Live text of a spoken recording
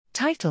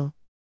Title: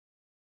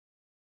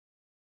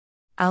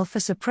 Alpha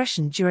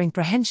suppression during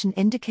prehension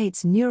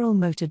indicates neural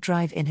motor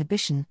drive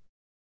inhibition.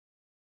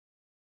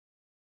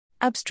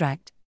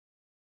 Abstract: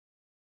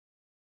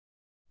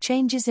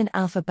 Changes in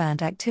alpha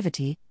band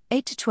activity,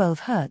 8 to 12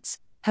 Hz,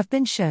 have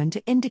been shown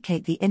to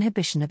indicate the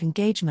inhibition of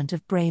engagement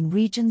of brain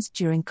regions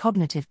during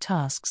cognitive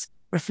tasks,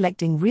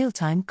 reflecting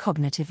real-time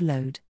cognitive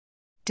load.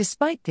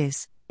 Despite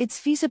this, its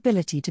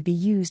feasibility to be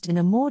used in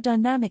a more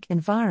dynamic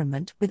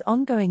environment with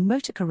ongoing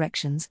motor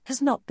corrections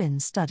has not been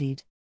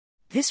studied.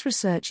 This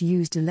research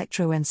used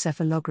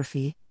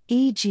electroencephalography,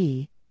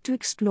 EEG, to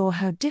explore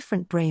how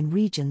different brain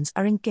regions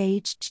are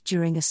engaged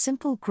during a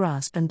simple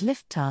grasp and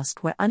lift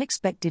task where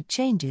unexpected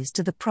changes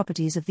to the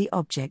properties of the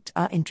object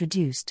are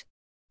introduced.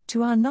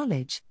 To our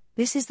knowledge,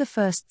 this is the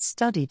first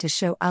study to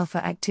show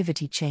alpha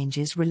activity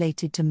changes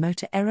related to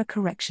motor error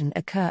correction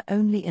occur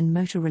only in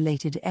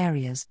motor-related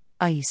areas,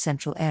 i.e.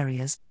 central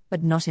areas,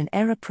 but not in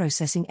error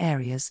processing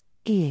areas,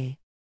 e.e.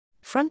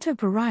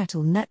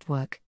 frontoparietal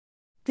network.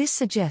 This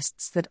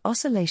suggests that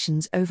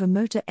oscillations over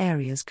motor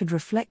areas could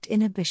reflect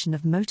inhibition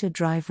of motor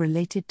drive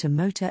related to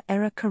motor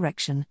error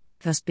correction,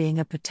 thus being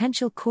a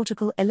potential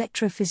cortical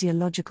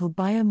electrophysiological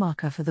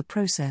biomarker for the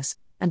process,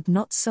 and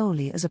not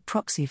solely as a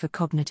proxy for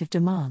cognitive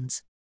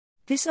demands.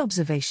 This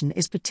observation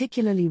is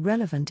particularly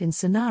relevant in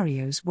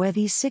scenarios where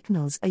these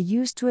signals are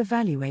used to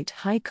evaluate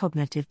high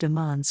cognitive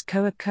demands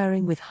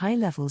co-occurring with high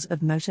levels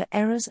of motor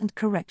errors and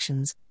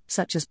corrections,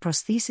 such as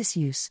prosthesis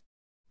use.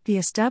 The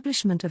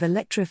establishment of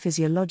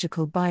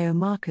electrophysiological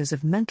biomarkers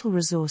of mental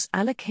resource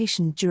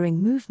allocation during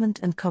movement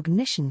and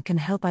cognition can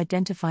help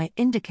identify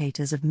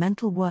indicators of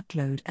mental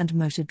workload and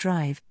motor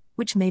drive,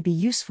 which may be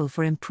useful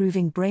for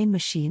improving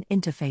brain-machine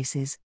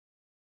interfaces.